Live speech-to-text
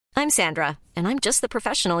I'm Sandra, and I'm just the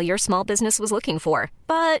professional your small business was looking for.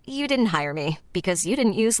 But you didn't hire me because you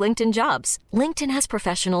didn't use LinkedIn Jobs. LinkedIn has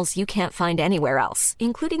professionals you can't find anywhere else,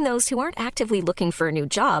 including those who aren't actively looking for a new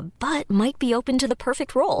job, but might be open to the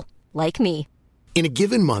perfect role, like me. In a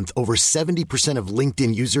given month, over 70% of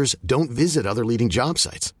LinkedIn users don't visit other leading job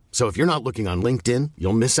sites. So if you're not looking on LinkedIn,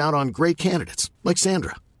 you'll miss out on great candidates like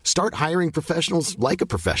Sandra. Start hiring professionals like a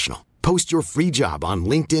professional. Post your free job on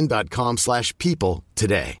linkedin.com/people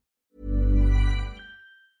today.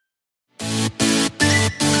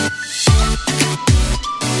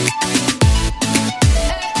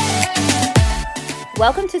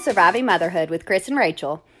 Welcome to Surviving Motherhood with Chris and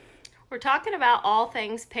Rachel. We're talking about all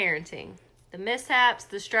things parenting, the mishaps,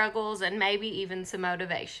 the struggles, and maybe even some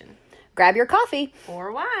motivation. Grab your coffee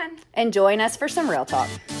or wine and join us for some real talk.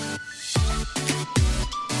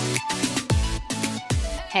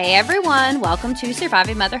 Hey everyone, welcome to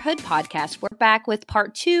Surviving Motherhood podcast. We're back with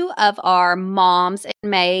part 2 of our Moms in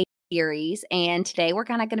May series, and today we're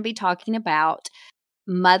kind of going to be talking about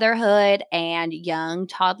motherhood and young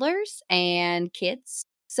toddlers and kids.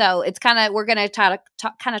 So it's kind of, we're going to talk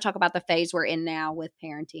about the phase we're in now with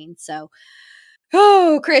parenting. So,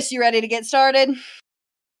 Chris, you ready to get started?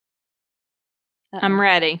 I'm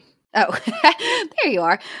ready. Oh, there you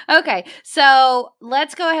are. Okay, so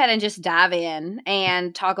let's go ahead and just dive in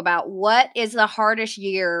and talk about what is the hardest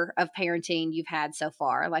year of parenting you've had so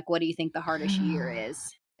far. Like, what do you think the hardest year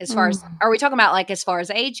is? As far as, are we talking about like as far as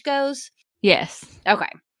age goes? Yes. Okay.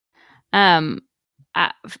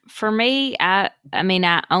 For me, I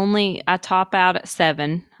top out at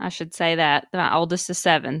 7. I should say that. My oldest is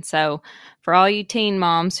 7. So for all you teen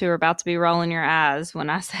moms who are about to be rolling your eyes when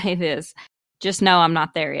I say this, just know I'm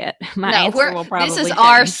not there yet. My answer will probably This is change.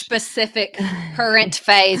 our specific current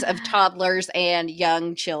phase of toddlers and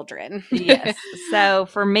young children. Yes. So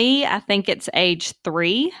for me, I think it's age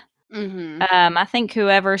 3. Mm-hmm. I think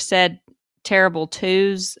whoever said terrible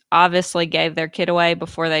 2s obviously gave their kid away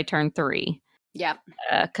before they turned 3. Yeah.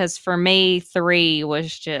 Because for me, 3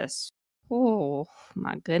 was just, oh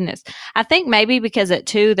my goodness. I think maybe because at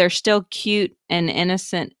 2, they're still cute and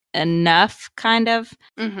innocent enough, kind of,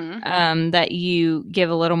 that you give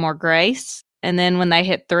a little more grace. And then when they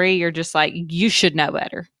hit 3, you're just like, you should know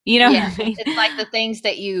better. You know what I mean? It's like the things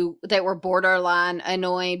that were borderline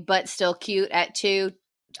annoying but still cute at 2,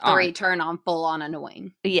 3 turn on full on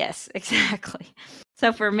annoying. Yes, exactly.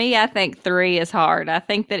 So for me, I think 3 is hard. I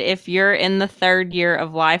think that if you're in the 3rd year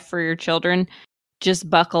of life for your children, just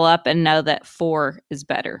buckle up and know that 4 is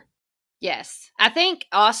better. Yes. I think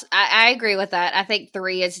also, I agree with that. I think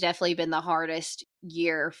 3 has definitely been the hardest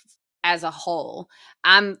year as a whole.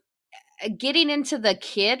 I'm getting into the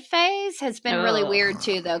kid phase has been really weird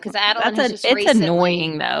too, though, because Adeline has just recently. It's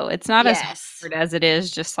annoying, though. It's not as hard as it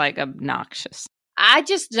is just like obnoxious. I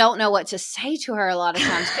just don't know what to say to her a lot of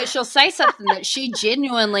times because she'll say something that she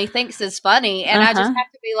genuinely thinks is funny. And I just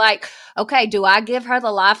have to be like, okay, do I give her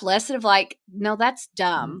the life lesson of like, no, that's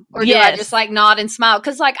dumb? Or do I just like nod and smile?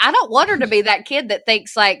 Because like, I don't want her to be that kid that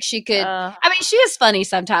thinks like she could, I mean, she is funny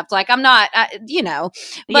sometimes. Like I'm not, but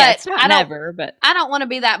it's not never, but I don't want to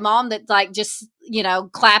be that mom that's like just,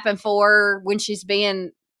 clapping for her when she's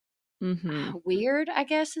being weird, I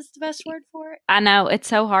guess is the best word for it. I know, it's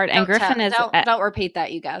so hard. And Griffin is... Don't repeat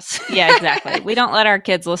that, you guys. Yeah, exactly. We don't let our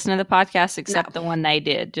kids listen to the podcast except the one they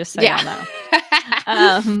did, just so y'all know.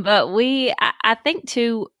 But I think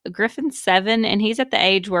too, Griffin's 7, and he's at the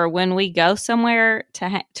age where when we go somewhere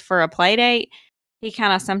for a play date, he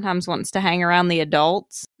kind of sometimes wants to hang around the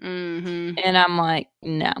adults. And I'm like,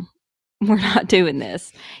 no. We're not doing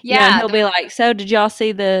this. Yeah. And he'll be like, so did y'all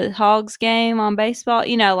see the Hogs game on baseball?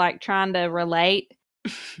 Like trying to relate.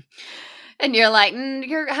 And you're like,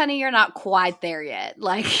 honey, you're not quite there yet.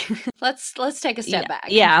 Like, let's take a step back.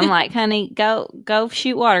 Yeah. I'm like, honey, go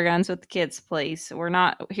shoot water guns with the kids, please. We're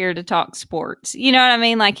not here to talk sports. You know what I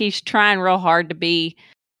mean? Like he's trying real hard to be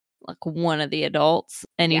like one of the adults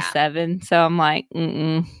and he's 7. So I'm like,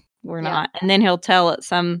 we're not. And then he'll tell it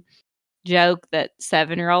some joke that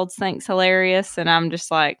 7-year-olds thinks hilarious, and I'm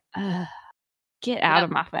just like, get out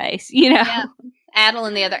of my face,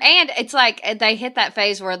 Adeline the other, and it's like they hit that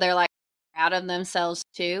phase where they're like proud of themselves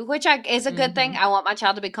too, which is a good thing. I want my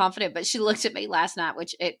child to be confident, but she looked at me last night,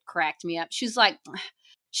 which it cracked me up. She's like,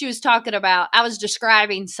 she was talking about, I was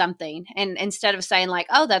describing something, and instead of saying like,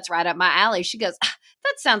 oh, that's right up my alley, she goes,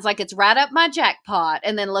 that sounds like it's right up my jackpot,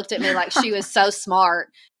 and then looked at me like she was so smart,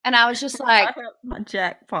 and I was just like, right up my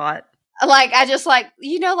jackpot. Like, I just like,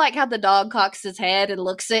 like how the dog cocks his head and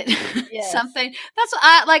looks at something. That's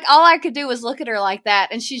what all I could do was look at her like that.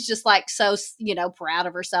 And she's just like, so, proud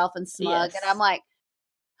of herself and smug. Yes. And I'm like,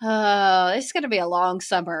 oh, it's going to be a long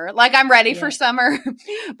summer. Like, I'm ready for summer,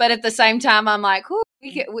 but at the same time, I'm like,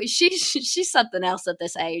 she's something else at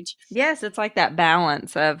this age. Yes, it's like that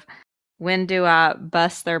balance of when do I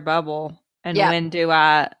bust their bubble and when do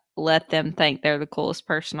I let them think they're the coolest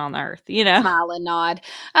person on earth, Smile and nod.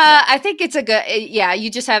 I think it's a good, you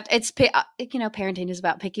just have, parenting is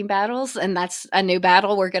about picking battles, and that's a new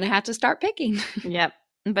battle we're going to have to start picking. Yep.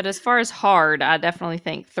 But as far as hard, I definitely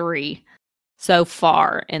think 3 so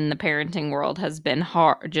far in the parenting world has been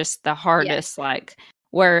hard, just the hardest, like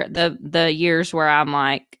where the years where I'm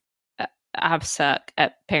like, I suck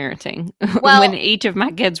at parenting. Well, when each of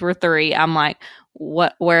my kids were 3, I'm like,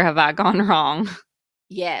 where have I gone wrong?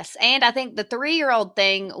 Yes. And I think the 3-year-old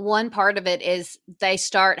thing, one part of it is they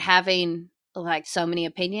start having like so many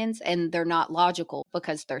opinions, and they're not logical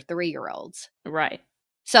because they're 3-year-olds. Right.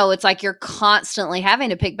 So it's like you're constantly having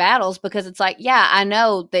to pick battles, because it's like, yeah, I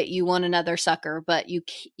know that you want another sucker, but you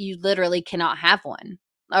literally cannot have one.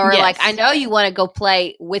 Or like, I know you want to go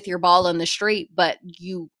play with your ball in the street, but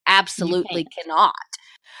you absolutely cannot.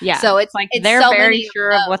 Yeah. So it's like they're so very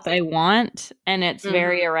sure of what they want, and it's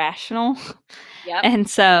very irrational. Yep. And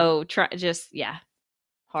so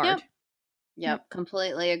hard. Yep.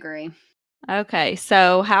 Completely agree. Okay.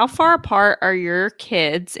 So how far apart are your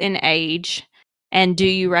kids in age? And do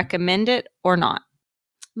you recommend it or not?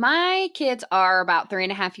 My kids are about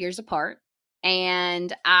 3.5 years apart.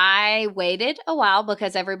 And I waited a while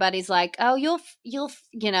because everybody's like, oh, you'll,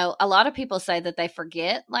 a lot of people say that they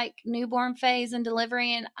forget like newborn phase and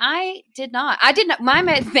delivery. And I did not. My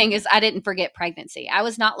main thing is I didn't forget pregnancy. I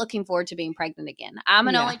was not looking forward to being pregnant again. I'm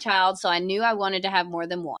an only child, so I knew I wanted to have more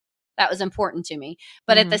than one. That was important to me.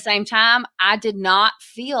 But at the same time, I did not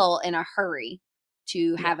feel in a hurry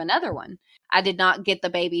to have another one. I did not get the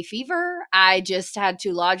baby fever. I just had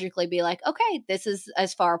to logically be like, okay, this is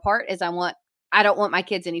as far apart as I want. I don't want my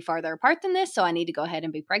kids any farther apart than this, so I need to go ahead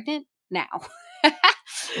and be pregnant now.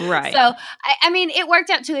 Right. So, I mean, it worked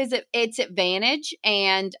out to its advantage,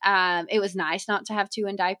 and it was nice not to have 2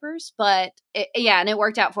 in diapers, but and it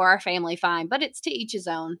worked out for our family fine, but it's to each his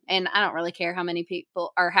own, and I don't really care how many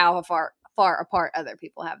people or how far apart other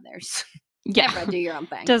people have theirs. Yeah. Everybody do your own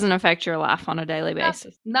thing. Doesn't affect your life on a daily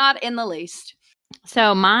basis. Not in the least.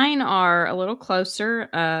 So mine are a little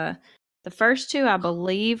closer. The first 2, I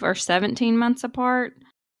believe, are 17 months apart.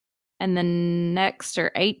 And the next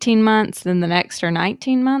are 18 months. Then the next are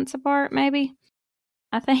 19 months apart, maybe.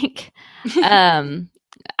 I think. I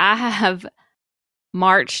have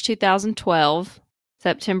March 2012,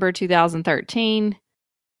 September 2013,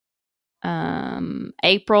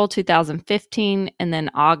 April 2015, and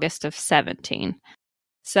then August of 17.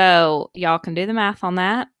 So y'all can do the math on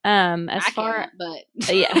that.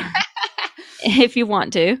 If you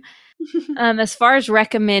want to. As far as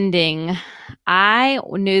recommending, I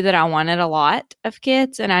knew that I wanted a lot of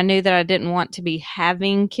kids, and I knew that I didn't want to be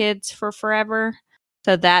having kids for forever.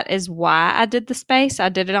 So that is why I did the space. I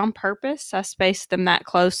did it on purpose. I spaced them that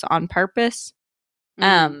close on purpose.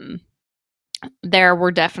 There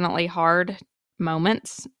were definitely hard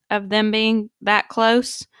moments of them being that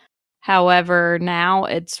close. However, now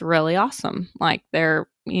it's really awesome. Like they're,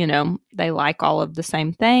 they like all of the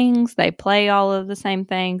same things. They play all of the same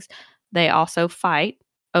things. They also fight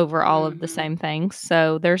over all of the same things.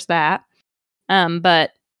 So there's that.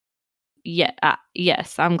 But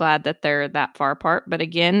yes, I'm glad that they're that far apart. But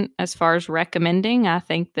again, as far as recommending, I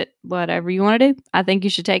think that whatever you want to do, I think you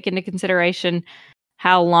should take into consideration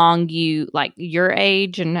how long you like your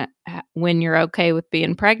age and when you're okay with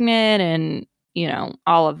being pregnant and,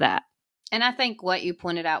 all of that. And I think what you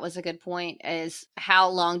pointed out was a good point is how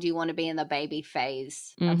long do you want to be in the baby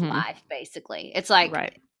phase of life, basically. It's like,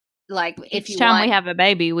 like if each time we have a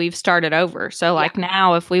baby, we've started over. So like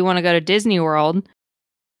now, if we want to go to Disney World,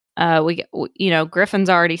 Griffin's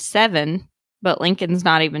already 7, but Lincoln's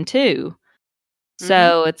not even 2.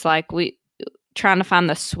 So it's like trying to find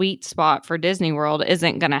the sweet spot for Disney World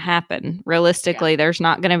isn't going to happen. Realistically, there's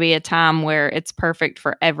not going to be a time where it's perfect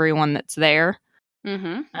for everyone that's there.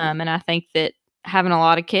 And I think that having a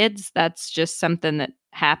lot of kids, that's just something that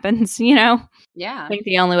happens, Yeah. I think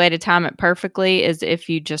the only way to time it perfectly is if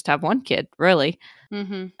you just have one kid, really.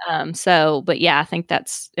 But yeah, I think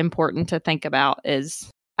that's important to think about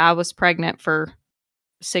is I was pregnant for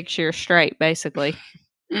 6 years straight, basically.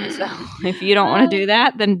 So if you don't want to do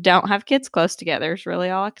that, then don't have kids close together is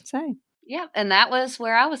really all I can say. Yeah. And that was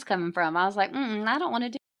where I was coming from. I was like, I don't want to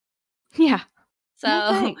do it. Yeah.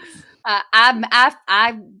 So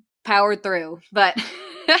I powered through, but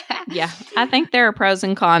yeah, I think there are pros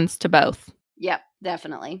and cons to both. Yep,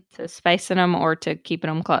 definitely. To spacing them or to keeping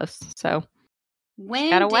them close. So when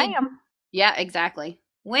gotta weigh them. Yeah, exactly.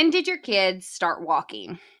 When did your kids start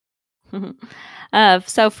walking?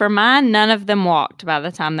 So for mine, none of them walked by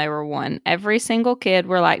the time they were 1. Every single kid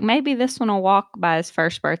were like, maybe this one will walk by his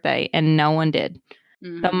first birthday, and no one did.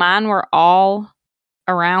 Mm-hmm. So mine were all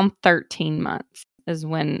around 13 months is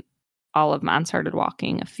when all of mine started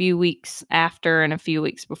walking. A few weeks after and a few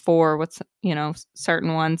weeks before with,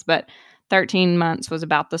 certain ones, but 13 months was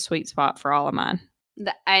about the sweet spot for all of mine.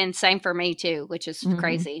 And same for me too, which is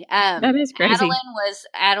crazy. That is crazy.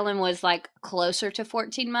 Adeline was like closer to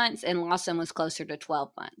 14 months and Lawson was closer to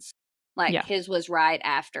 12 months. Like his was right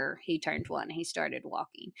after he turned 1. He started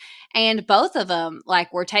walking. And both of them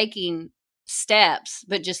like were taking steps,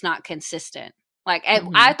 but just not consistent. Like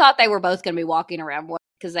I thought they were both going to be walking around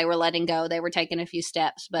because they were letting go. They were taking a few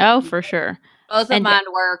steps. But for sure. Both of mine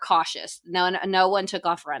were cautious. No one took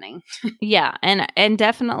off running. Yeah, and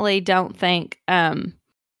definitely don't think there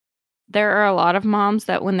are a lot of moms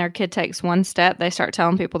that when their kid takes 1 step, they start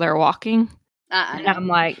telling people they're walking. And I'm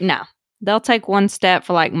like, no. They'll take 1 step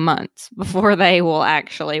for like months before they will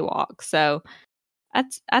actually walk. So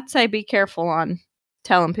I'd say be careful on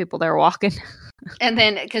telling people they're walking. And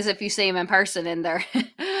then, because if you see them in person and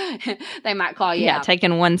they might call you out.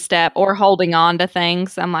 Taking 1 step or holding on to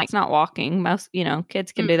things. I'm like, it's not walking. Most,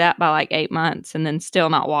 kids can do that by like 8 months and then still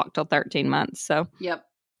not walk till 13 months. So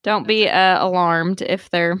don't be alarmed if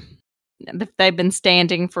they've been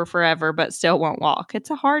standing for forever but still won't walk. It's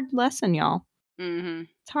a hard lesson, y'all. Mm-hmm.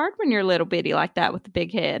 It's hard when you're little bitty like that with the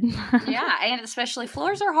big head. Yeah, and especially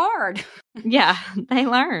floors are hard. Yeah, they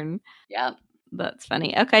learn. Yep. That's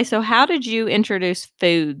funny. Okay, so how did you introduce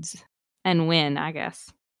foods and when, I guess?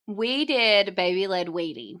 We did baby-led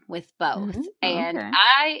weaning with both. Mm-hmm. And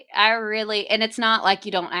okay. I really, and it's not like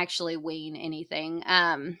you don't actually wean anything.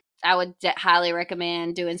 I would highly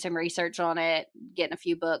recommend doing some research on it, getting a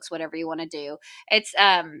few books, whatever you want to do. It's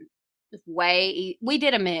we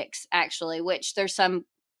did a mix actually, which there's some,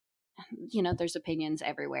 there's opinions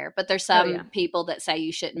everywhere, but there's some people that say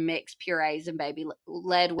you shouldn't mix purees and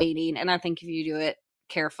baby-led weaning. And I think if you do it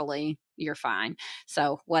carefully, you're fine.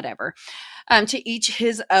 So whatever, to each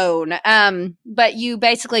his own. But you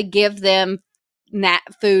basically give them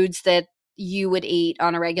foods that you would eat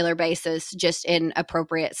on a regular basis, just in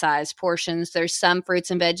appropriate size portions. There's some fruits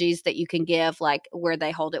and veggies that you can give, like where they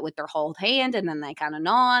hold it with their whole hand and then they kind of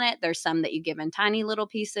gnaw on it. There's some that you give in tiny little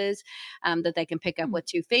pieces that they can pick up with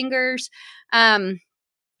 2 fingers.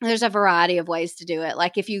 There's a variety of ways to do it.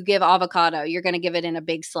 Like if you give avocado, you're going to give it in a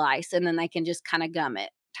big slice and then they can just kind of gum it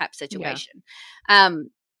type situation.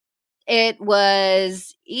 It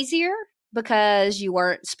was easier because you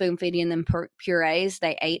weren't spoon feeding them purees.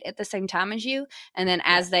 They ate at the same time as you. And then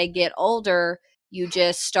as they get older, you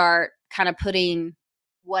just start kind of putting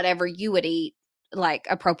whatever you would eat, like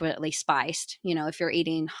appropriately spiced. If you're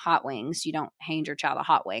eating hot wings, you don't hand your child a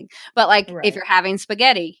hot wing. But like if you're having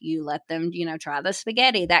spaghetti, you let them, try the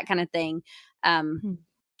spaghetti, that kind of thing on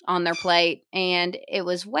their plate. And it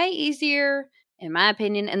was way easier, in my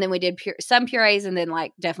opinion. And then we did some purees and then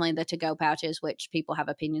like definitely the to-go pouches, which people have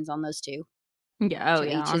opinions on those too. Yeah. Oh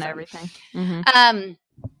yeah. On everything. Mm-hmm.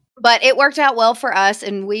 But it worked out well for us,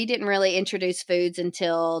 and we didn't really introduce foods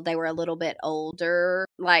until they were a little bit older.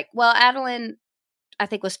 Like, well, Adeline, I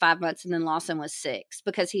think, was 5 months, and then Lawson was 6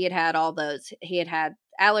 because he had all those. He had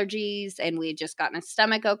allergies, and we had just gotten his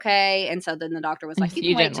stomach okay. And so then the doctor was like,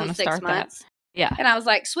 you can wait till 6 months. That. Yeah. And I was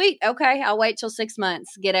like, sweet, okay, I'll wait till 6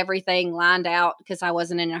 months, get everything lined out because I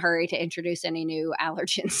wasn't in a hurry to introduce any new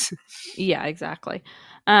allergens. Yeah, exactly.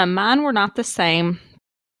 Mine were not the same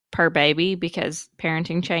per baby because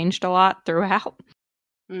parenting changed a lot throughout.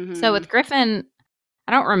 Mm-hmm. So with Griffin,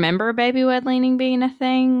 I don't remember baby-led weaning being a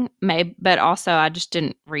thing, but also I just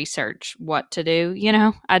didn't research what to do,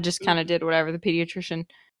 I just kind of did whatever the pediatrician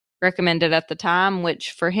recommended at the time,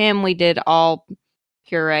 which for him, we did all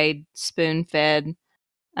pureed, spoon-fed,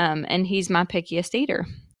 and he's my pickiest eater.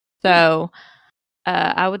 So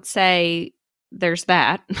I would say there's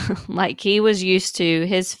that. Like he was used to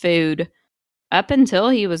his food up until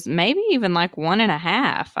he was maybe even like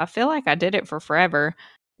 1.5. I feel like I did it for forever,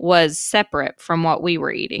 was separate from what we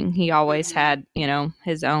were eating. He always had,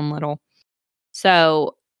 his own little.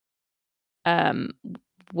 So,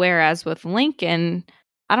 whereas with Lincoln,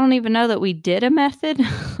 I don't even know that we did a method.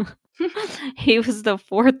 He was the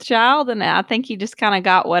 4th child, and I think he just kind of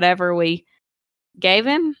got whatever we gave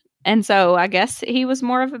him. And so I guess he was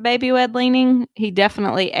more of a baby-led leaning. He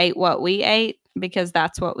definitely ate what we ate because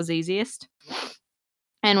that's what was easiest.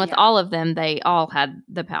 And with all of them, they all had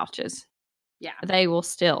the pouches. Yeah. They will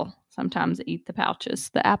still sometimes eat the pouches.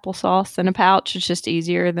 The applesauce in a pouch is just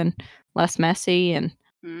easier than less messy. And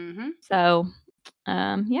so,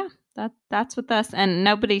 That's with us. And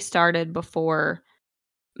nobody started before,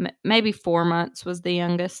 maybe 4 months was the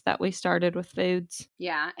youngest that we started with foods.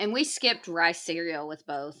 Yeah, and we skipped rice cereal with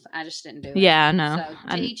both. I just didn't do it. Yeah, I know.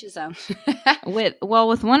 So to each his own.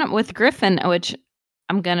 with Griffin, which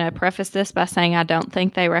I'm gonna preface this by saying I don't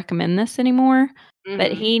think they recommend this anymore.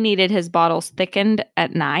 But he needed his bottles thickened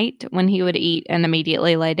at night when he would eat and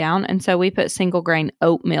immediately lay down. And so we put single grain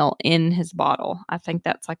oatmeal in his bottle. I think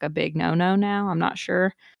that's like a big no-no now. I'm not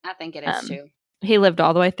sure. I think it is too. He lived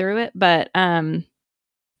all the way through it. But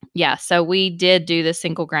yeah, so we did do the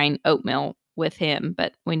single grain oatmeal with him,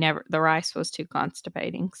 but the rice was too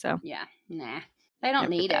constipating. So yeah, nah, they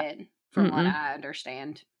don't need it from what I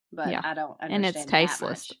understand. But yeah. I don't understand. And it's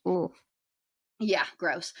tasteless. Ooh. Yeah,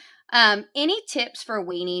 gross. Any tips for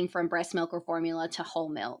weaning from breast milk or formula to whole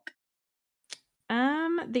milk?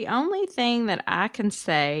 The only thing that I can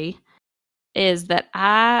say is that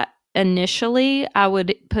I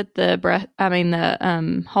would put the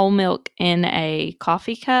whole milk in a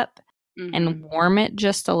coffee cup and warm it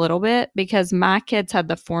just a little bit, because my kids had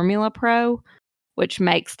the Formula Pro, which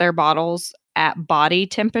makes their bottles at body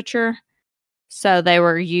temperature. So they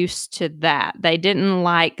were used to that. They didn't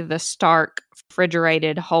like the stark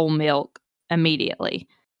refrigerated whole milk immediately.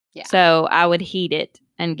 Yeah. So I would heat it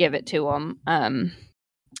and give it to them.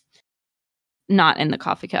 Not in the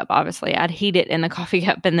coffee cup, obviously. I'd heat it in the coffee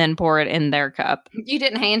cup and then pour it in their cup. You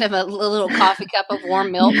didn't hand them a little coffee cup of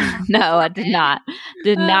warm milk? No, I did not.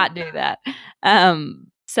 Did not do that.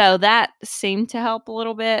 So that seemed to help a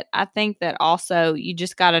little bit. I think that also you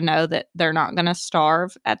just got to know that they're not going to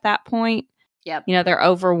starve at that point. Yep. You know, they're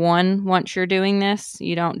over 1 once you're doing this.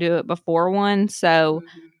 You don't do it before 1. So,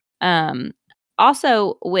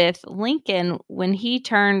 also with Lincoln, when he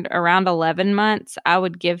turned around 11 months, I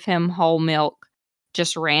would give him whole milk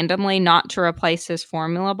just randomly, not to replace his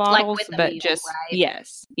formula bottles, but just, right?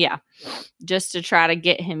 Yes. Yeah. Just to try to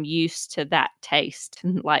get him used to that taste.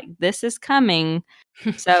 Like, this is coming.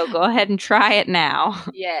 So go ahead and try it now.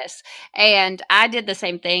 Yes. And I did the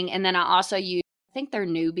same thing. And then I also used, I think their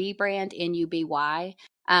Newbie brand, Nuby,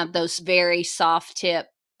 those very soft tip,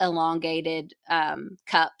 elongated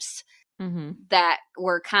cups that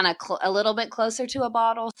were kind of a little bit closer to a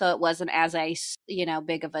bottle. So it wasn't as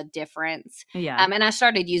big of a difference. Yeah. And I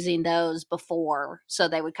started using those before, so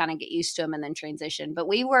they would kind of get used to them and then transition. But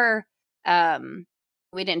we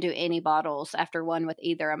didn't do any bottles after 1 with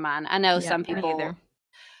either of mine. I know some people,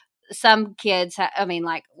 some kids,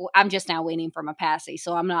 I'm just now weaning from a passy,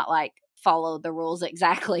 so I'm not like follow the rules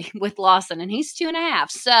exactly with Lawson, and he's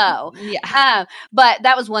 2.5. So, yeah. But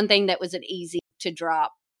that was one thing that was an easy to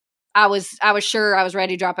drop. I was sure I was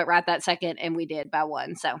ready to drop it right that second, and we did by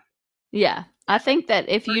 1. So, yeah, I think that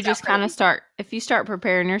if you just kind of start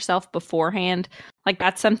preparing yourself beforehand, like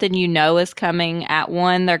that's something is coming at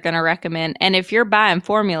 1, they're going to recommend. And if you're buying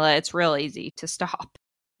formula, it's real easy to stop.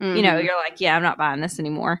 You know, you're like, yeah, I'm not buying this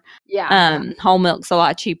anymore. Yeah. Whole milk's a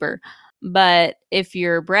lot cheaper. But if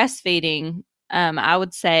you're breastfeeding, I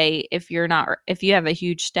would say if you have a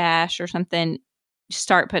huge stash or something,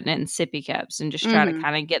 start putting it in sippy cups and just try to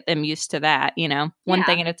kind of get them used to that, one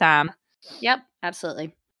thing at a time. Yep,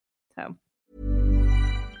 absolutely. So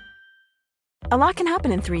a lot can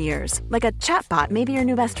happen in 3 years, like a chatbot may be your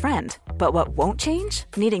new best friend. But what won't change?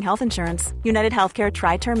 Needing health insurance. United Healthcare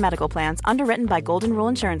Tri-Term Medical Plans, underwritten by Golden Rule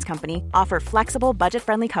Insurance Company, offer flexible,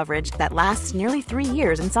 budget-friendly coverage that lasts nearly 3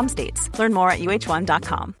 years in some states. Learn more at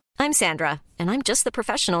uh1.com. I'm Sandra, and I'm just the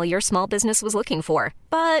professional your small business was looking for.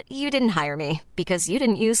 But you didn't hire me because you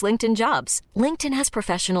didn't use LinkedIn Jobs. LinkedIn has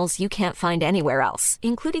professionals you can't find anywhere else,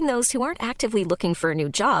 including those who aren't actively looking for a new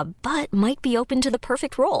job, but might be open to the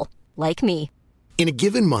perfect role, like me. In a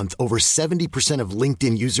given month, over 70% of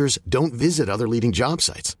LinkedIn users don't visit other leading job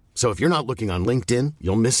sites. So if you're not looking on LinkedIn,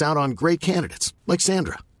 you'll miss out on great candidates like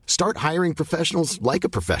Sandra. Start hiring professionals like a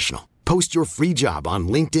professional. Post your free job on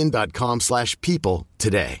linkedin.com/people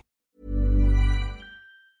today.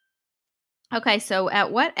 Okay, so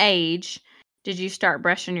at what age did you start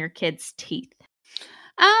brushing your kids' teeth?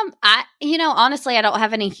 Honestly, I don't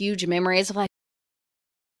have any huge memories of like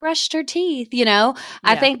brushed her teeth, Yeah.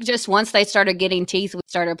 I think just once they started getting teeth, we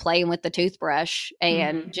started playing with the toothbrush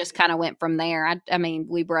and just kind of went from there. I mean,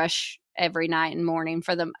 we brush every night and morning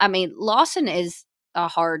for them. I mean, Lawson is a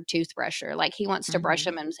hard toothbrusher. Like, he wants to brush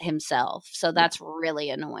them himself. So that's really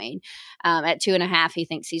annoying. At 2.5, he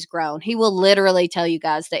thinks he's grown. He will literally tell you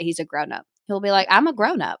guys that he's a grown up. He'll be like, I'm a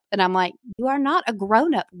grown up. And I'm like, you are not a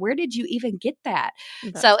grown up. Where did you even get that?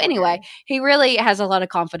 So anyway, he really has a lot of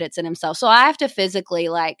confidence in himself. So I have to physically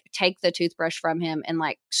like take the toothbrush from him and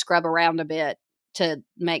like scrub around a bit to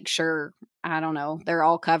make sure, I don't know, they're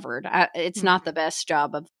all covered. It's not the best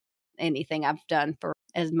job of anything I've done for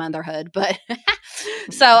as motherhood. But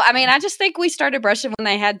so, I mean, I just think we started brushing when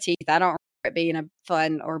they had teeth. I don't remember it being a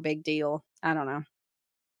fun or big deal. I don't know.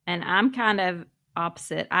 And I'm kind of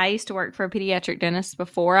opposite. I used to work for a pediatric dentist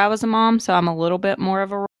before I was a mom, so I'm a little bit more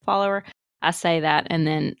of a rule follower. I say that, and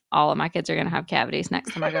then all of my kids are going to have cavities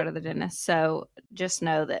next time I go to the dentist. So just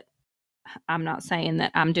know that I'm not saying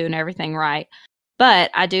that I'm doing everything right. But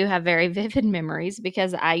I do have very vivid memories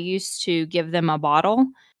because I used to give them a bottle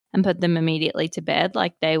and put them immediately to bed.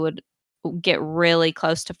 Like they would get really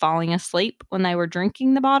close to falling asleep when they were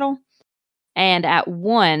drinking the bottle. And at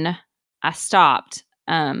 1, I stopped.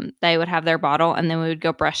 They would have their bottle and then we would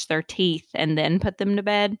go brush their teeth and then put them to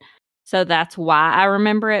bed. So that's why I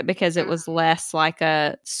remember it, because it was less like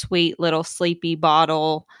a sweet little sleepy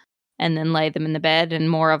bottle and then lay them in the bed, and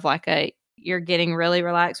more of like a, you're getting really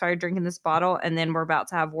relaxed while you're drinking this bottle, and then we're about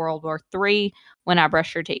to have World War III when I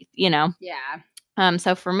brush your teeth, you know? Yeah.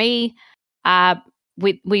 So for me,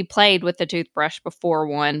 we played with the toothbrush before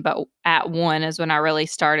 1, but at 1 is when I really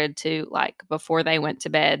started to, like, before they went to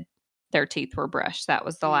bed, their teeth were brushed. That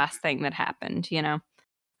was the last thing that happened, you know?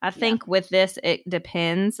 I think with this, it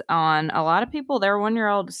depends on a lot of people. Their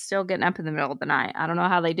 1-year-old is still getting up in the middle of the night. I don't know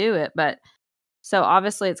how they do it, but so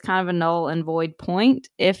obviously it's kind of a null and void point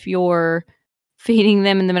if you're feeding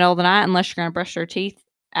them in the middle of the night, unless you're going to brush their teeth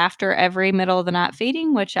after every middle of the night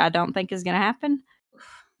feeding, which I don't think is going to happen.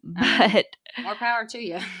 But more power to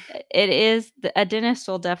you. It is, a dentist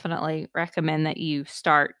will definitely recommend that you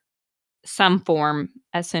start some form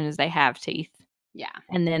as soon as they have teeth. Yeah.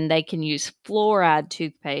 And then they can use fluoride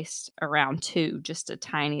toothpaste around 2, just a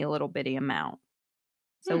tiny little bitty amount.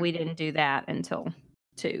 So we didn't do that until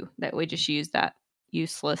 2, that we just used that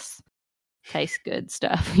useless taste good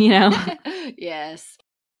stuff, you know? Yes.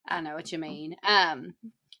 I know what you mean.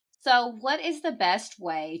 So what is the best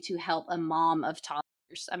way to help a mom of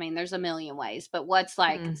toddlers? I mean, there's a million ways, but what's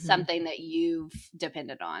like something that you've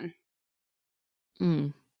depended on?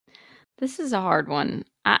 This is a hard one.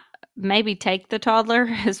 Maybe take the toddler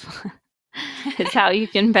is how you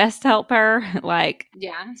can best help her. Like,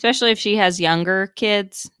 Yeah. especially if she has younger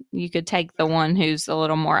kids, you could take the one who's a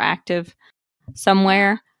little more active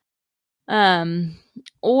somewhere.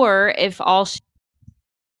 Or if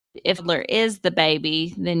toddler is the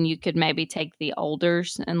baby, then you could maybe take the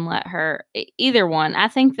olders and let her, either one. I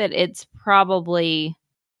think that it's probably,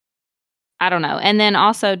 I don't know. And then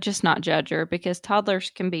also just not judge her, because toddlers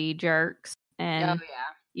can be jerks, and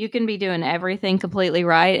you can be doing everything completely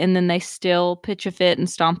right, and then they still pitch a fit and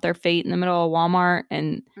stomp their feet in the middle of Walmart.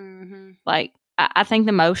 And like, I think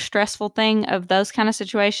the most stressful thing of those kind of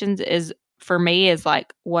situations is, for me, is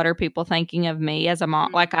like, what are people thinking of me as a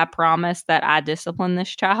mom? Like, I promise that I discipline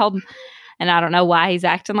this child, and I don't know why he's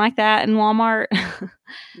acting like that in Walmart.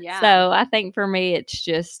 Yeah. So I think for me, it's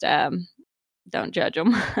just don't judge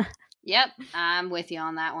them. Yep, I'm with you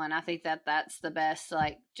on that one. I think that that's the best.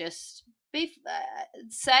 Like, just be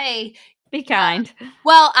kind.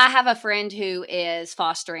 Well, I have a friend who is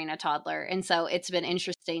fostering a toddler, and so it's been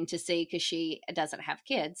interesting to see, because she doesn't have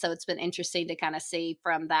kids. So it's been interesting to kind of see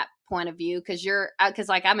from that point of view, because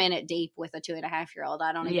like, I'm in it deep with a 2.5-year-old.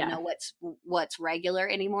 I don't even know what's regular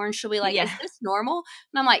anymore. And she'll be like, "Is this normal?"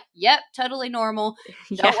 And I'm like, "Yep, totally normal.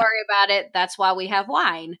 Don't worry about it. That's why we have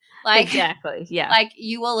wine." Like, exactly. Yeah. Like,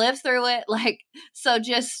 you will live through it. Like, so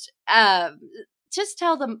just tell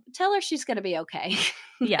her she's going to be okay.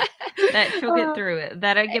 Yeah, that she'll get through it.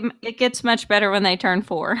 That it gets much better when they turn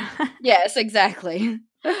 4. Yes, exactly.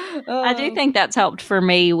 I do think that's helped for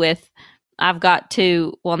me with, I've got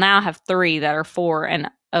 2, well, now I have 3 that are 4 and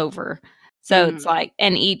over. So it's like,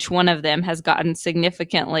 and each one of them has gotten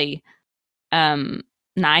significantly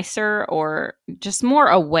nicer, or just more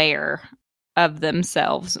aware of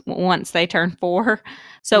themselves once they turn 4.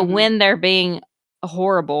 So when they're being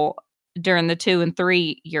horrible during the 2 and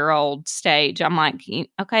 3-year-old stage, I'm like,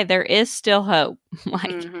 okay, there is still hope.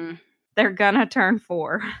 Like, they're gonna turn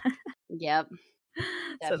 4. Yep.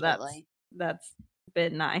 Definitely. So that's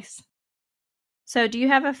been nice. So do you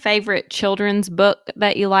have a favorite children's book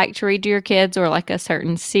that you like to read to your kids, or like a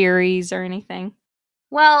certain series or anything?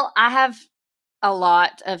 Well, I have a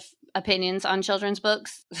lot of opinions on children's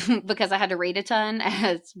books because I had to read a ton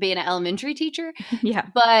as being an elementary teacher. Yeah.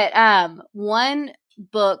 But one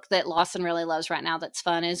book that Lawson really loves right now that's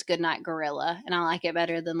fun is Goodnight Gorilla, and I like it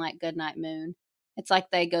better than like Goodnight Moon. It's like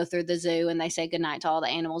they go through the zoo and they say goodnight to all the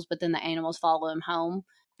animals, but then the animals follow him home.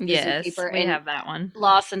 Yes, we have that one.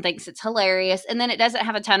 Lawson thinks it's hilarious, and then it doesn't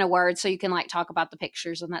have a ton of words, so you can like talk about the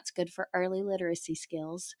pictures, and that's good for early literacy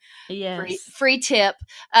skills. Yes, free tip.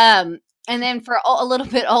 And then for a little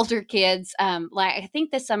bit older kids, like I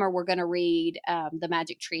think this summer we're going to read The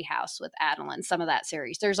Magic Tree House with Adeline, some of that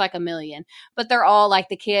series. There's like a million, but they're all like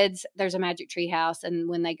the kids. There's a Magic Tree House, and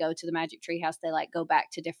when they go to the Magic Tree House, they like go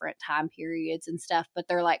back to different time periods and stuff, but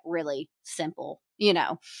they're like really simple, you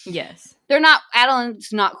know. Yes. They're not,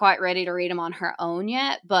 Adeline's not quite ready to read them on her own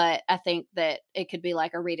yet, but I think that it could be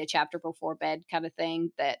like a read a chapter before bed kind of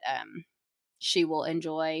thing that she will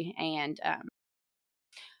enjoy. And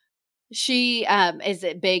she is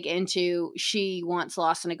big into, she wants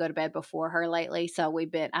Lawson to go to bed before her lately. So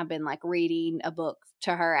I've been like reading a book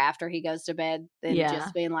to her after he goes to bed and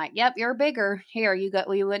just being like, yep, you're bigger. Here, you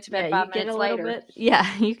went to bed 5 minutes later.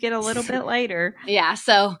 You get a little bit later. Yeah.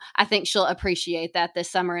 So I think she'll appreciate that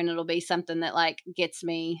this summer, and it'll be something that like gets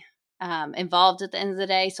me involved at the end of the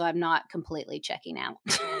day. So I'm not completely checking out.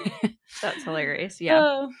 That's hilarious.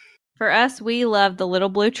 Yeah. For us, we love the Little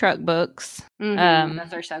Blue Truck books. Those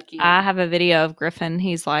are so cute. I have a video of Griffin.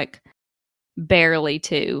 He's like barely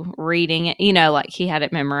 2, reading it. You know, like he had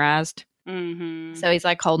it memorized. Mm-hmm. So he's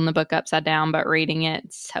like holding the book upside down, but reading it.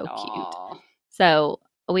 It's so cute. So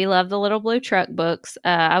we love the Little Blue Truck books.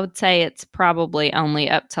 I would say it's probably only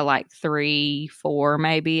up to like 3, 4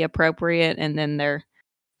 maybe appropriate, and then they're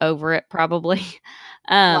over it probably.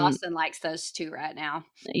 Lawson likes those 2 right now.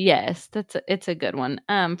 Yes, it's a good one.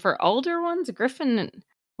 For older ones, Griffin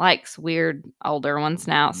likes weird older ones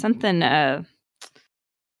now. Something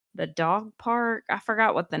the dog park. I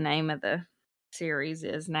forgot what the name of the series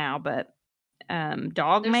is now, but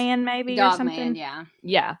Dog Man maybe or something. Man, yeah.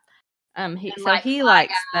 Yeah. He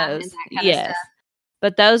likes those. Yes.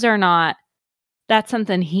 But those are not, that's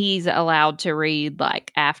something he's allowed to read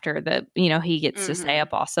like after he gets to stay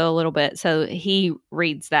up also a little bit. So he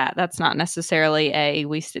reads that. That's not necessarily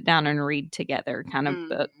we sit down and read together kind of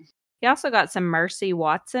book. He also got some Mercy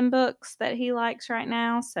Watson books that he likes right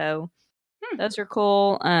now. So those are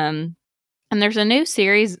cool. And there's a new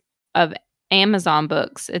series of Amazon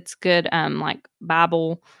books. It's good, like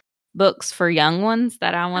Bible books for young ones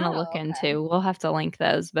that I want to look into. We'll have to link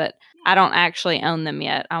those, but I don't actually own them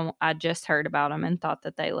yet. I just heard about them and thought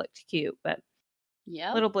that they looked cute, but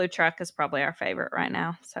Little Blue Truck is probably our favorite right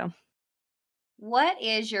now. So what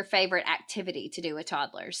is your favorite activity to do with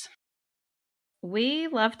toddlers? We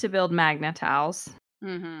love to build magnet tiles.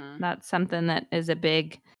 That's something that is a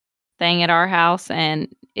big thing at our house, and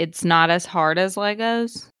it's not as hard as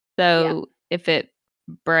Legos. So if it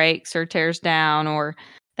breaks or tears down, or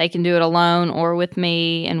they can do it alone or with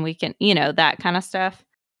me, and we can, that kind of stuff.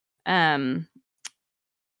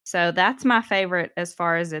 So that's my favorite as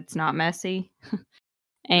far as it's not messy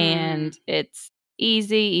and it's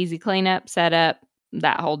easy cleanup, setup,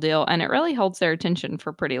 that whole deal. And it really holds their attention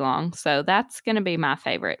for pretty long. So that's going to be my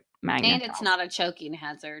favorite magnet. And it's not a choking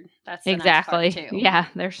hazard. That's the exactly. nice part too. Yeah.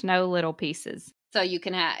 There's no little pieces. So you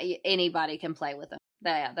can anybody can play with them.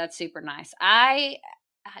 Yeah, that's super nice. I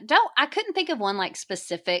couldn't think of one like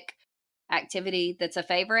specific activity that's a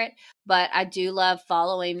favorite, but I do love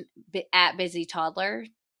following at Busy Toddler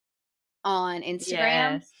on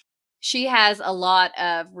Instagram. Yes. She has a lot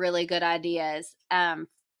of really good ideas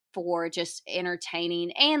for just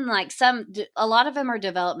entertaining, and like a lot of them are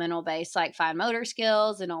developmental based, like fine motor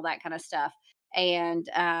skills and all that kind of stuff. And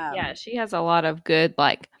she has a lot of good,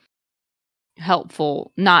 like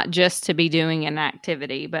helpful, not just to be doing an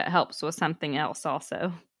activity, but helps with something else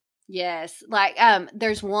also. Yes. Like,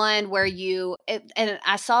 there's one where and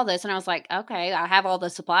I saw this and I was like, okay, I have all the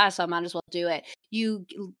supplies, so I might as well do it. You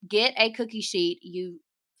get a cookie sheet, you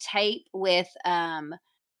tape with,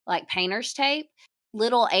 like painter's tape,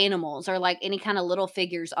 little animals or like any kind of little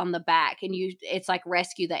figures on the back. And it's like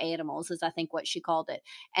rescue the animals is I think what she called it.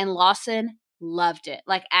 And Lawson loved it,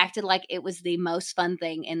 like acted like it was the most fun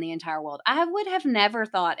thing in the entire world. I would have never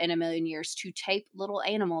thought in a million years to tape little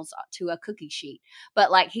animals to a cookie sheet,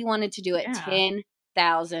 but like he wanted to do it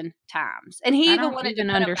 10,000 times, and he even wanted to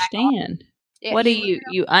understand. What do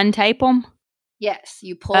you untape them? Yes,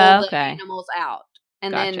 you pull the animals out,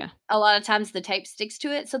 and then a lot of times the tape sticks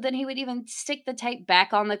to it. So then he would even stick the tape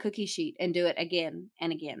back on the cookie sheet and do it again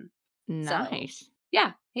and again. Nice. So,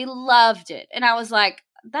 yeah, he loved it, and I was like,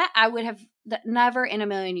 that I would have never in a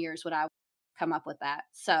million years would I come up with that.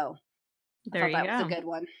 So I thought that was a good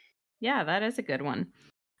one. Yeah, that is a good one.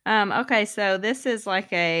 Okay, so this is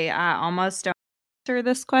like I almost don't answer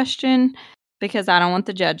this question because I don't want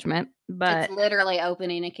the judgment, but it's literally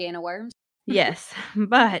opening a can of worms. Yes,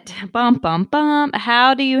 but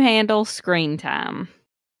how do you handle screen time?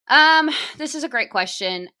 This is a great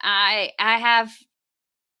question. I have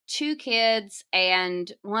 2 kids,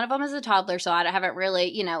 and one of them is a toddler, so I haven't really,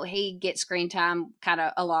 he gets screen time kind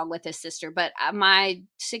of along with his sister. But my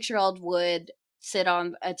 6-year-old would sit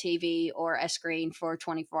on a TV or a screen for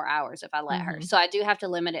 24 hours if I let her. So I do have to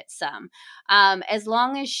limit it some. As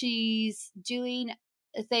long as she's doing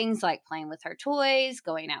things like playing with her toys,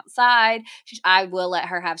 going outside, I will let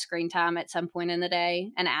her have screen time at some point in the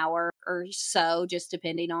day, an hour or so, just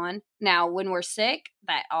depending on. Now, when we're sick,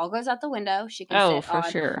 that all goes out the window. She can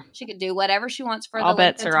sure. She can do whatever she wants for All the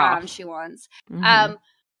length bets of are time off. she wants.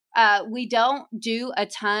 Mm-hmm. We don't do a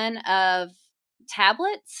ton of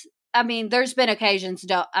tablets. I mean, there's been occasions,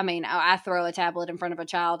 I throw a tablet in front of a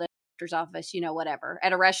child in a doctor's office, whatever.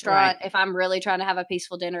 At a restaurant, if I'm really trying to have a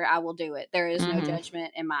peaceful dinner, I will do it. There is no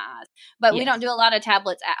judgment in my eyes. But we don't do a lot of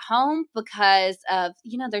tablets at home because of,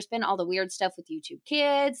 there's been all the weird stuff with YouTube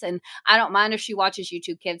Kids. And I don't mind if she watches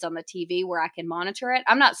YouTube Kids on the TV where I can monitor it.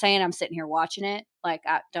 I'm not saying I'm sitting here watching it. Like,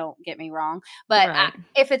 don't get me wrong. But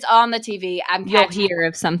if it's on the TV, you'll hear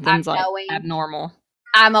if something's abnormal.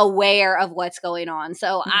 I'm aware of what's going on.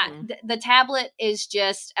 So the tablet is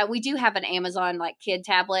just, we do have an Amazon kid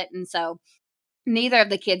tablet. And so neither of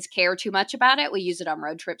the kids care too much about it. We use it on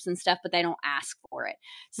road trips and stuff, but they don't ask for it.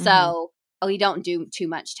 So we don't do too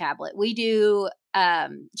much tablet. We do,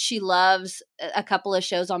 she loves a couple of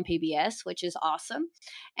shows on PBS, which is awesome.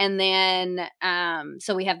 And then,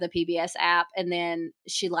 so we have the PBS app, and then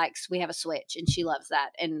we have a Switch and she loves that.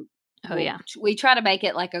 And we try to make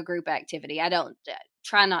it like a group activity. I don't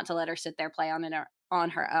try not to let her sit there play on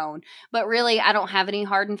her own. But really, I don't have any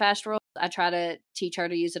hard and fast rules. I try to teach her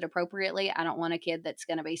to use it appropriately. I don't want a kid that's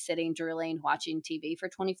going to be sitting, drooling, watching TV for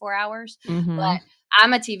 24 hours. But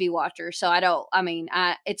I'm a TV watcher, so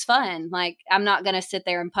it's fun. Like, I'm not going to sit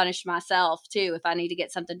there and punish myself, too. If I need to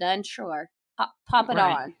get something done, sure, pop it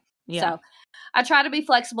on. Yeah. So I try to be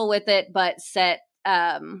flexible with it, but set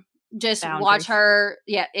just boundaries. Watch her.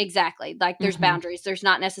 Yeah, exactly. Like, there's boundaries. There's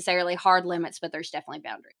not necessarily hard limits, but there's definitely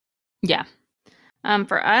boundaries. Yeah.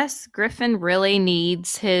 For us, Griffin really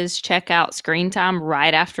needs his checkout screen time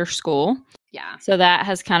right after school. Yeah. So that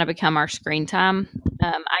has kind of become our screen time.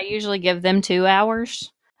 I usually give them 2 hours.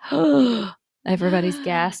 Everybody's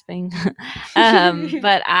gasping.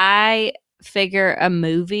 But I figure a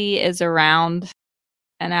movie is around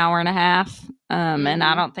an hour and a half. And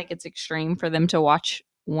I don't think it's extreme for them to watch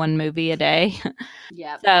one movie a day.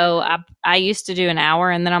 Yeah. So I used to do an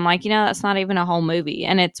hour, and then I'm like, that's not even a whole movie.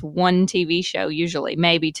 And it's one TV show usually,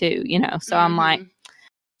 maybe 2, So I'm like,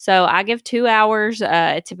 so I give 2 hours.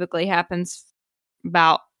 It typically happens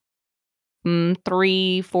about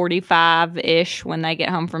 3:45-ish when they get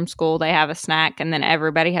home from school. They have a snack, and then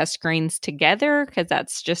everybody has screens together because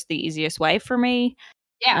that's just the easiest way for me.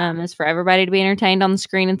 Yeah. Is for everybody to be entertained on the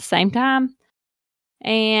screen at the same time.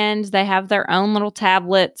 And they have their own little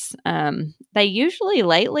tablets. They usually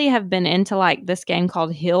lately have been into this game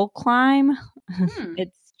called Hill Climb.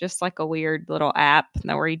 It's just like a weird little app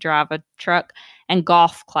where you drive a truck. And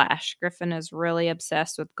Golf Clash. Griffin is really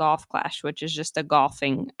obsessed with Golf Clash, which is just a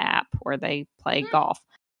golfing app where they play golf.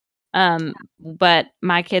 But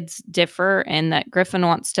my kids differ in that Griffin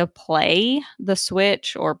wants to play the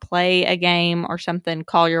Switch or play a game or something.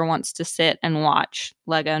 Collier wants to sit and watch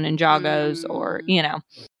Lego Ninjagos or, Yeah.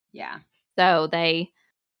 So they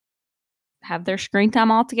have their screen time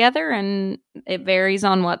all together, and it varies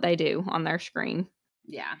on what they do on their screen.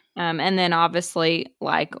 Yeah. And then obviously,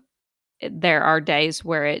 there are days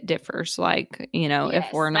where it differs.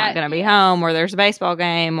 If we're not going to be home or there's a baseball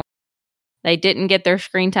game, or they didn't get their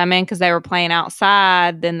screen time in because they were playing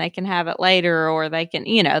outside, then they can have it later, or they can,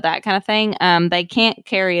 that kind of thing. They can't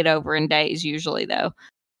carry it over in days usually, though.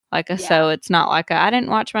 So it's not like I didn't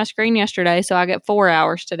watch my screen yesterday, so I get 4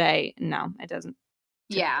 hours today. No, it doesn't.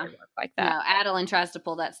 Yeah. Work like that. No, Adeline tries to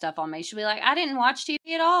pull that stuff on me. She'll be like, I didn't watch TV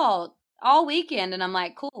at all weekend. And I'm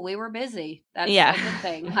like, cool, we were busy. That's a good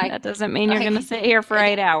thing. That doesn't mean you're going to sit here for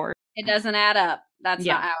 8 hours. It doesn't add up. That's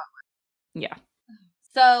not how it works. Yeah.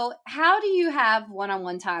 So how do you have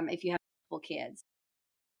one-on-one time if you have multiple kids?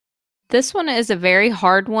 This one is a very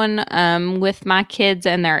hard one with my kids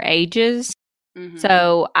and their ages.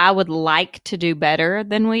 So I would like to do better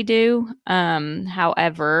than we do.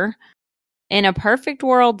 However, in a perfect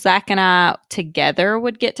world, Zach and I together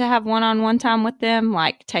would get to have one-on-one time with them,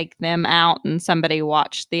 take them out and somebody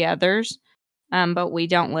watch the others. But we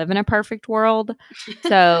don't live in a perfect world.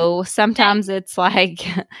 So sometimes it's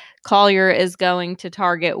Collier is going to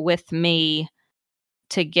Target with me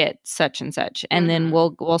to get such and such. And then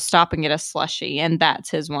we'll stop and get a slushie. And that's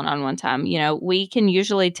his one-on-one time. We can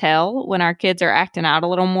usually tell when our kids are acting out a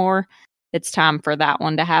little more, it's time for that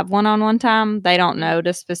one to have one-on-one time. They don't know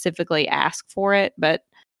to specifically ask for it, but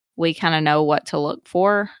we kind of know what to look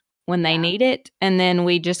for when they need it. And then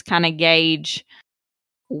we just kind of gauge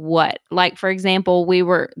what, like, for example,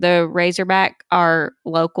 the Razorback, our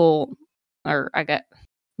local, or I got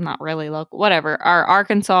not really local, whatever, our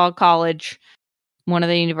Arkansas college, one of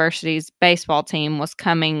the universities baseball team was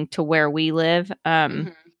coming to where we live.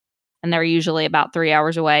 And they're usually about 3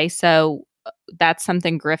 hours away. So that's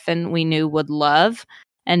something Griffin we knew would love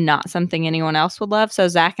and not something anyone else would love. So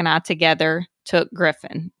Zach and I together took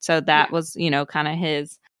Griffin. So that was, kind of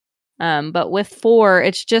his. But with 4,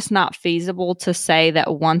 it's just not feasible to say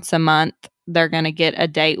that once a month they're going to get a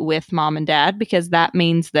date with mom and dad, because that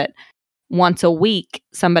means that once a week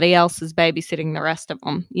somebody else is babysitting the rest of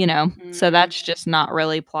them, So that's just not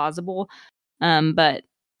really plausible. But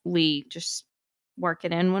we just work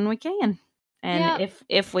it in when we can. And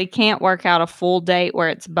if we can't work out a full date where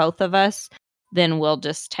it's both of us, then we'll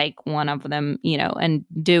just take one of them, and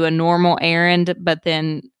do a normal errand, but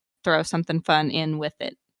then throw something fun in with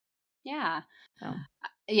it. Yeah. So.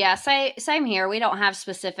 Yeah. Same here. We don't have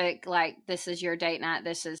specific, like, this is your date night,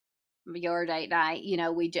 this is your date night.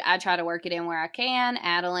 I try to work it in where I can.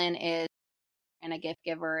 Adeline is a gift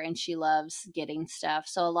giver, and she loves getting stuff.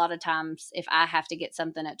 So a lot of times if I have to get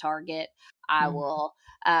something at Target, I will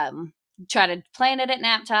try to plan it at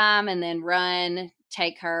nap time and then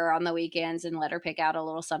take her on the weekends and let her pick out a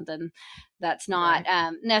little something that's not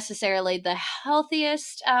necessarily the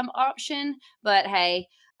healthiest option, but hey,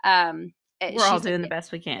 we're all doing the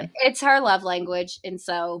best we can. It's her love language, and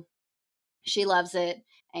so she loves it.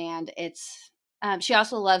 And it's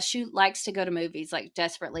she likes to go to movies, like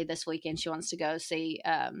desperately this weekend she wants to go see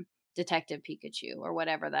Detective Pikachu or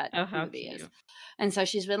whatever that movie is. And so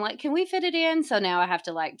she's been like, can we fit it in? So now I have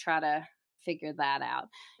to like try to figure that out.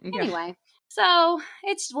 Yeah. Anyway, so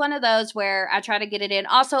it's one of those where I try to get it in.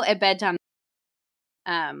 Also at bedtime,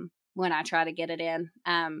 when I try to get it in,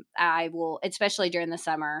 I will, especially during the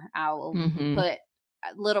summer, I will put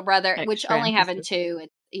little brother, which only having 2,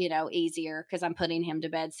 it's, easier because I'm putting him to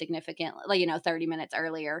bed significantly, 30 minutes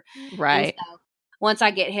earlier. Right. So once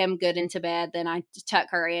I get him good into bed, then I tuck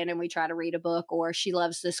her in and we try to read a book, or she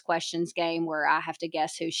loves this questions game where I have to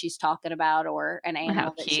guess who she's talking about or an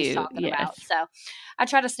animal that she's talking about. So I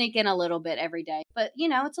try to sneak in a little bit every day, but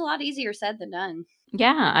it's a lot easier said than done.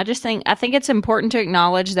 Yeah, I think it's important to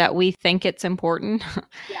acknowledge that we think it's important.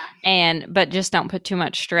 Yeah. But just don't put too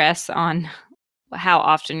much stress on how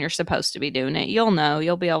often you're supposed to be doing it.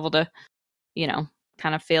 You'll be able to,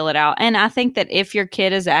 kind of feel it out. And I think that if your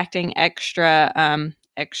kid is acting extra,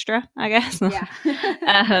 I guess,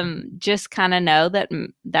 just kind of know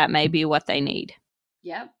that may be what they need.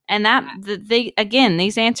 Yep. And that again,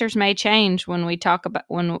 these answers may change when we talk about,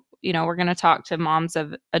 we're going to talk to moms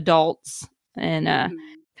of adults and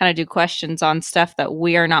kind of do questions on stuff that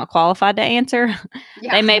we are not qualified to answer.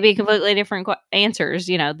 Yeah. They may be completely different answers,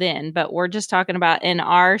 then, but we're just talking about in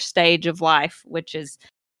our stage of life, which is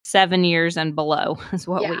 7 years and below is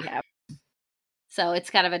what we have. So it's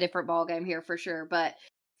kind of a different ballgame here for sure, but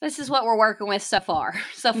this is what we're working with so far.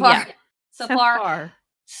 So far.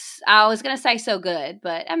 I was going to say so good,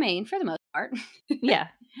 but I mean, for the most part. Yeah.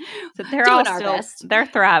 So they're all they're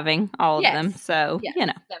thriving, all of them. So,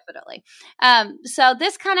 definitely. So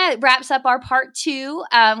this kind of wraps up our part 2,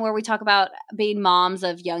 where we talk about being moms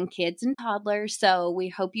of young kids and toddlers. So we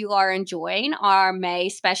hope you are enjoying our May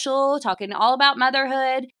special, talking all about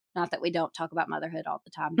motherhood. Not that we don't talk about motherhood all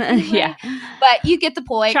the time. Anyway, but you get the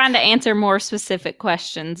point. Trying to answer more specific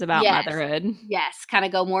questions about motherhood. Yes, kind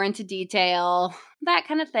of go more into detail, that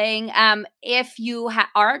kind of thing. If you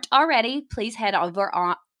aren't already, please head over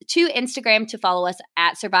to Instagram to follow us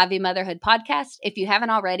at Surviving Motherhood Podcast. If you haven't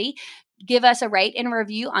already, give us a rate and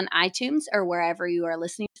review on iTunes or wherever you are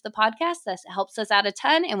listening to the podcast. That helps us out a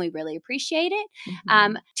ton, and we really appreciate it.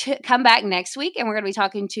 To come back next week, and we're going to be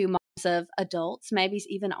talking to moms of adults, maybe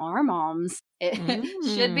even our moms. It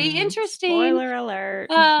should be interesting. Spoiler alert.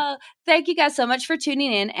 Thank you guys so much for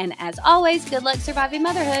tuning in, and as always, good luck surviving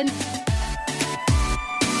motherhood.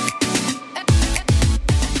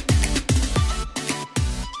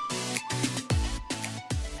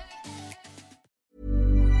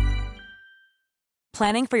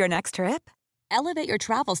 Planning for your next trip? Elevate your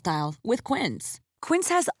travel style with Quince. Quince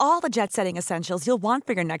has all the jet-setting essentials you'll want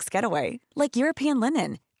for your next getaway, like European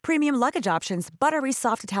linen, premium luggage options, buttery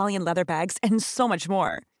soft Italian leather bags, and so much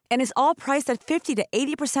more. And is all priced at 50 to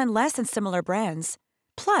 80% less than similar brands.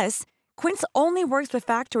 Plus, Quince only works with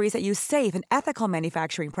factories that use safe and ethical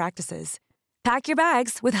manufacturing practices. Pack your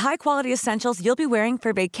bags with high-quality essentials you'll be wearing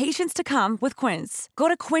for vacations to come with Quince. Go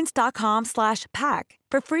to quince.com/pack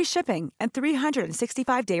for free shipping and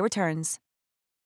 365-day returns.